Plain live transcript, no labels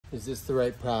Is this the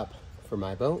right prop for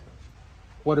my boat?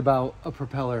 What about a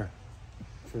propeller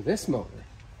for this motor?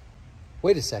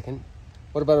 Wait a second.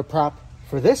 What about a prop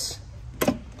for this?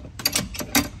 That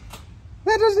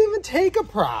doesn't even take a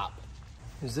prop.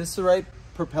 Is this the right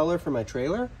propeller for my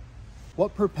trailer?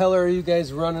 What propeller are you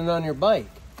guys running on your bike?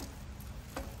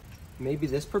 Maybe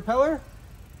this propeller?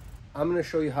 I'm going to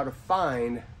show you how to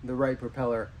find the right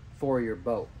propeller for your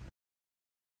boat.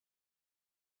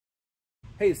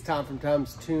 Hey, it's Tom from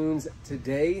Tom's Toons.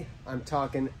 Today, I'm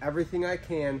talking everything I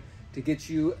can to get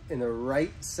you in the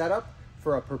right setup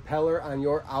for a propeller on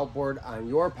your outboard, on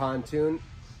your pontoon,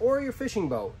 or your fishing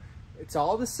boat. It's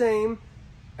all the same.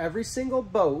 Every single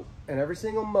boat and every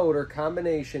single motor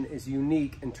combination is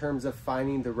unique in terms of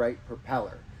finding the right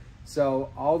propeller.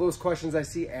 So all those questions I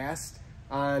see asked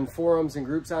on forums and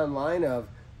groups online of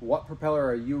what propeller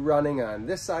are you running on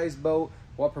this size boat?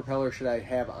 What propeller should I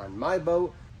have on my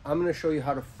boat? I'm going to show you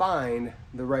how to find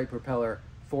the right propeller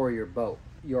for your boat.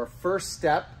 Your first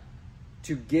step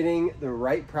to getting the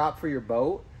right prop for your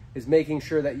boat is making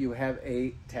sure that you have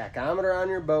a tachometer on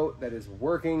your boat that is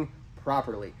working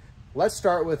properly. Let's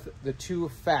start with the two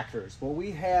factors. What we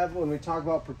have when we talk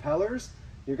about propellers,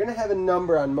 you're going to have a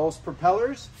number on most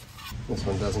propellers. This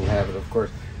one doesn't have it, of course.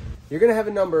 You're going to have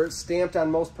a number stamped on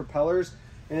most propellers,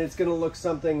 and it's going to look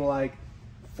something like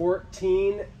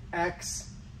 14x12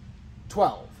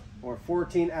 or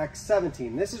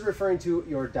 14x17. This is referring to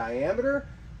your diameter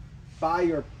by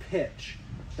your pitch.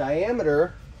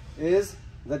 Diameter is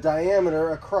the diameter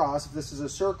across, if this is a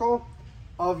circle,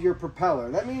 of your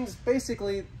propeller. That means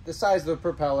basically the size of the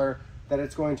propeller that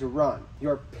it's going to run.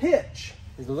 Your pitch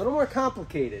is a little more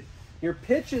complicated. Your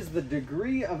pitch is the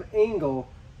degree of angle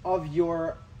of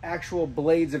your actual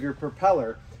blades of your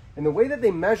propeller. And the way that they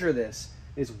measure this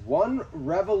is one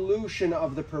revolution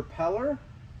of the propeller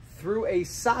through a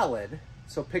solid.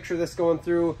 So picture this going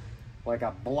through like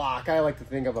a block. I like to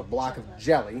think of a block of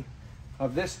jelly,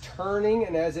 of this turning,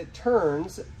 and as it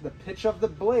turns, the pitch of the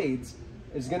blades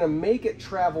is going to make it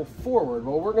travel forward.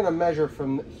 Well, we're going to measure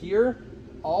from here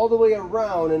all the way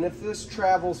around, and if this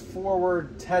travels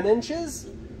forward 10 inches,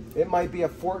 it might be a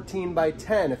 14 by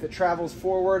 10. If it travels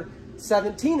forward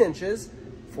 17 inches,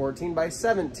 14 by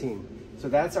 17. So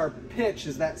that's our pitch,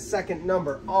 is that second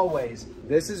number always.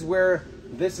 This is where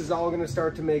this is all going to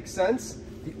start to make sense.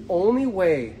 The only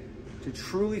way to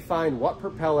truly find what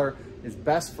propeller is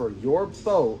best for your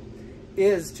boat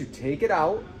is to take it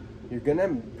out. You're going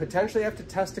to potentially have to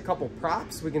test a couple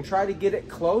props. We can try to get it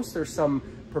close. There's some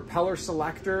propeller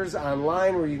selectors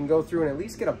online where you can go through and at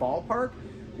least get a ballpark.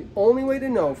 The only way to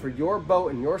know for your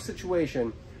boat and your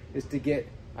situation is to get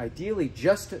ideally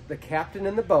just the captain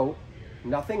in the boat,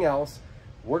 nothing else.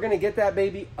 We're going to get that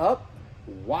baby up,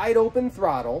 wide open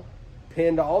throttle,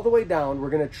 pinned all the way down. We're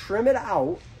going to trim it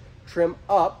out, trim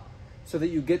up, so that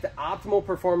you get the optimal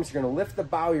performance. You're going to lift the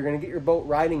bow. You're going to get your boat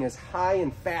riding as high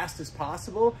and fast as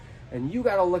possible. And you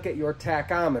got to look at your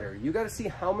tachometer. You got to see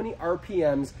how many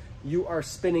RPMs you are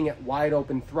spinning at wide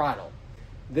open throttle.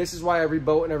 This is why every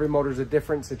boat and every motor is a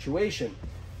different situation.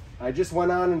 I just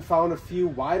went on and found a few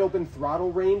wide open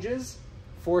throttle ranges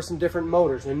for some different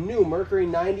motors. A new Mercury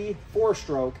 90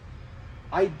 4-stroke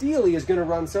ideally is going to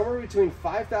run somewhere between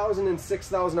 5,000 and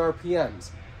 6,000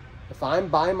 RPMs. If I'm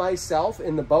by myself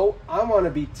in the boat, I want to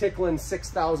be tickling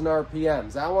 6,000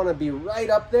 RPMs. I want to be right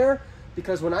up there,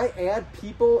 because when I add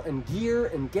people and gear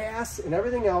and gas and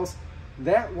everything else,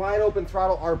 that wide open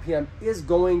throttle RPM is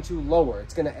going to lower.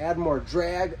 It's going to add more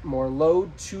drag, more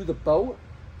load to the boat.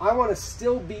 I want to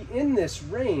still be in this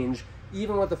range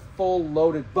even with a full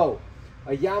loaded boat.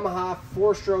 A Yamaha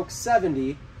 4-stroke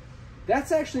 70,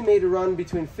 that's actually made to run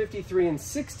between 53 and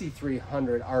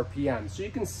 6,300 RPM. So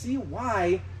you can see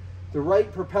why the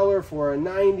right propeller for a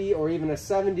 90 or even a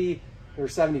 70 or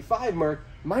 75 Merc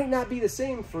might not be the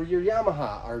same for your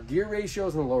Yamaha. Our gear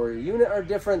ratios in the lower unit are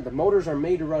different. The motors are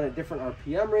made to run at different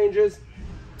RPM ranges.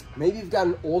 Maybe you've got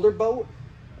an older boat,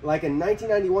 like a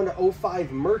 1991 to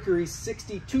 05 Mercury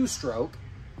 62-stroke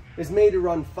is made to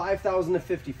run 5,000 to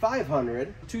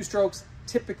 5,500. 2-strokes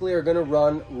typically are going to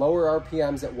run lower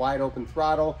RPMs at wide open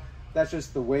throttle. That's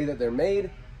just the way that they're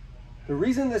made. The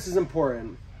reason this is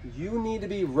important, you need to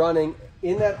be running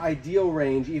in that ideal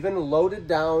range, even loaded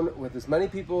down with as many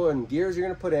people and gears you're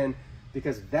going to put in,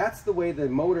 because that's the way the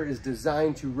motor is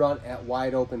designed to run at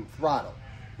wide open throttle.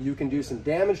 You can do some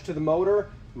damage to the motor.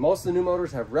 Most of the new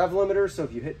motors have rev limiters, so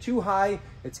if you hit too high,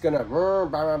 it's going to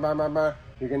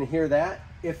you're going to hear that.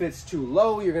 If it's too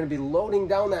low, you're going to be loading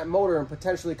down that motor and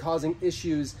potentially causing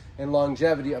issues and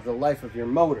longevity of the life of your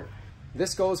motor.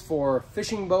 This goes for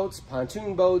fishing boats,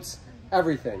 pontoon boats,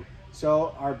 everything.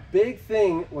 So our big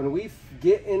thing when we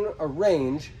get in a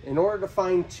range, in order to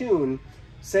fine tune,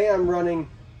 say I'm running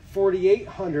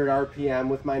 4,800 RPM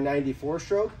with my 94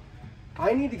 stroke,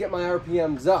 I need to get my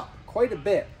RPMs up quite a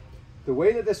bit. The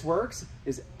way that this works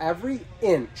is every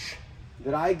inch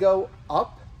that I go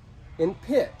up in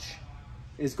pitch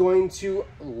is going to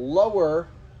lower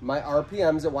my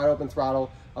RPMs at wide open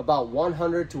throttle about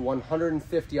 100 to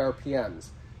 150 RPMs.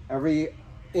 Every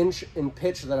inch in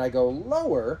pitch that I go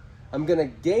lower, I'm gonna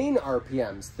gain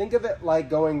RPMs. Think of it like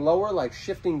going lower, like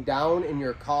shifting down in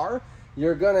your car.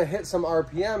 You're gonna hit some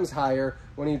RPMs higher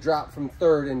when you drop from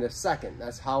third into second.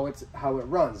 That's how it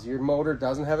runs. Your motor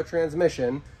doesn't have a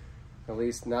transmission, at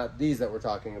least not these that we're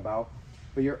talking about,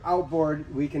 but your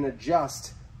outboard, we can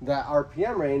adjust that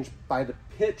RPM range by the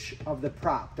pitch of the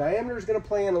prop. Diameter is gonna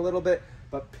play in a little bit,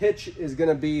 but pitch is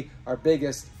gonna be our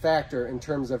biggest factor in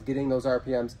terms of getting those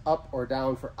RPMs up or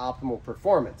down for optimal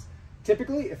performance.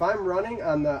 Typically, if I'm running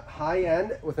on the high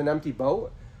end with an empty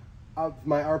boat of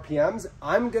my RPMs,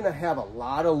 I'm gonna have a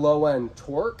lot of low end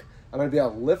torque. I'm gonna be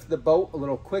able to lift the boat a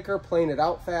little quicker, plane it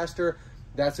out faster.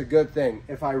 That's a good thing.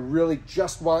 If I really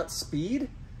just want speed,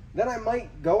 then I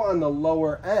might go on the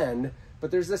lower end, but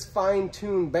there's this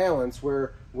fine-tuned balance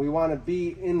where we want to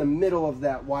be in the middle of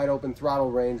that wide open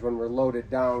throttle range when we're loaded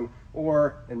down,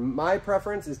 or, and my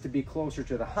preference is to be closer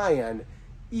to the high end,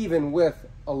 even with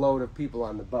a load of people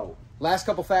on the boat. Last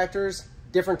couple factors,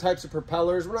 different types of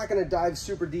propellers. We're not going to dive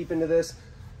super deep into this.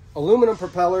 Aluminum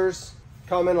propellers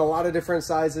come in a lot of different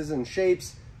sizes and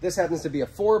shapes. This happens to be a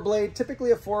 4-blade.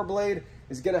 Typically a 4-blade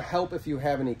is going to help if you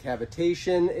have any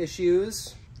cavitation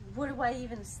issues. What do I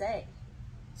even say?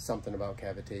 Something about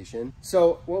cavitation.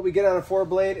 So what we get on a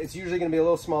 4-blade, it's usually going to be a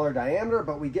little smaller diameter,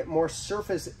 but we get more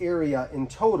surface area in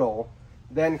total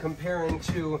than comparing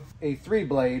to a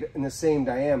 3-blade in the same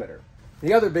diameter.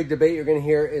 The other big debate you're going to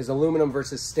hear is aluminum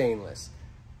versus stainless.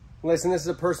 Listen, this is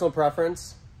a personal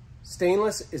preference.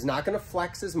 Stainless is not going to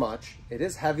flex as much. It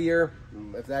is heavier,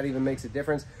 if that even makes a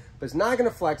difference, but it's not going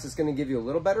to flex. It's going to give you a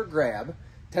little better grab.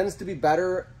 Tends to be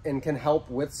better and can help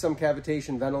with some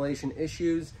cavitation ventilation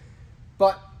issues.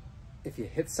 But if you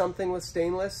hit something with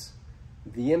stainless,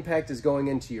 the impact is going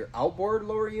into your outboard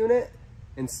lower unit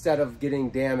instead of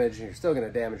getting damaged. You're still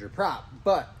going to damage your prop,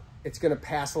 but it's going to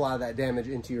pass a lot of that damage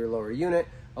into your lower unit.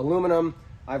 Aluminum,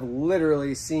 I've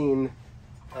literally seen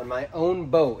on my own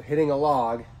boat hitting a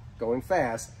log, going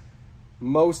fast,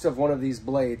 most of one of these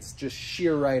blades just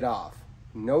shear right off.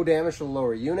 No damage to the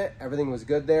lower unit. Everything was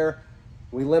good there.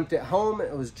 We limped it home.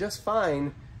 It was just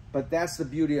fine. But that's the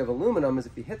beauty of aluminum, is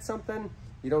if you hit something,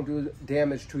 you don't do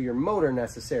damage to your motor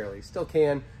necessarily. Still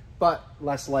can, but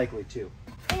less likely to.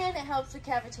 And it helps with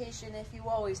cavitation if you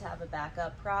always have a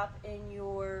backup prop in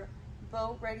your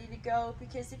boat ready to go.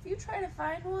 Because if you try to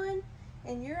find one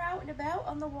and you're out and about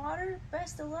on the water,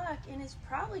 best of luck. And it's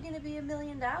probably going to be $1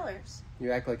 million.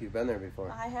 You act like you've been there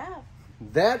before. I have.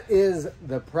 That is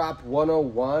the Prop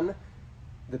 101.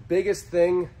 The biggest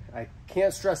thing, I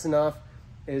can't stress enough,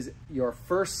 is your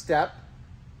first step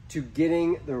to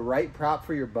getting the right prop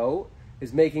for your boat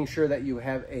is making sure that you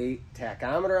have a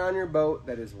tachometer on your boat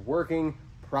that is working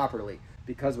properly.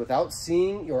 Because without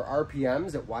seeing your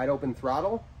RPMs at wide open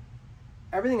throttle,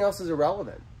 everything else is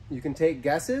irrelevant. You can take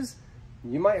guesses,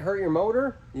 you might hurt your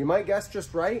motor, you might guess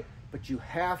just right, but you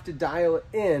have to dial it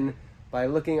in by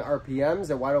looking at RPMs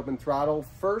at wide open throttle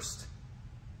first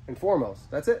and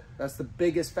foremost. That's it. That's the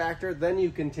biggest factor. Then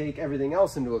you can take everything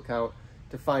else into account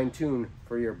to fine tune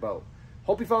for your boat.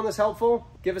 Hope you found this helpful.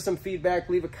 Give us some feedback,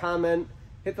 leave a comment,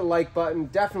 hit the like button.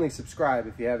 Definitely subscribe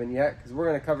if you haven't yet, because we're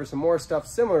going to cover some more stuff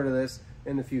similar to this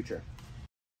in the future.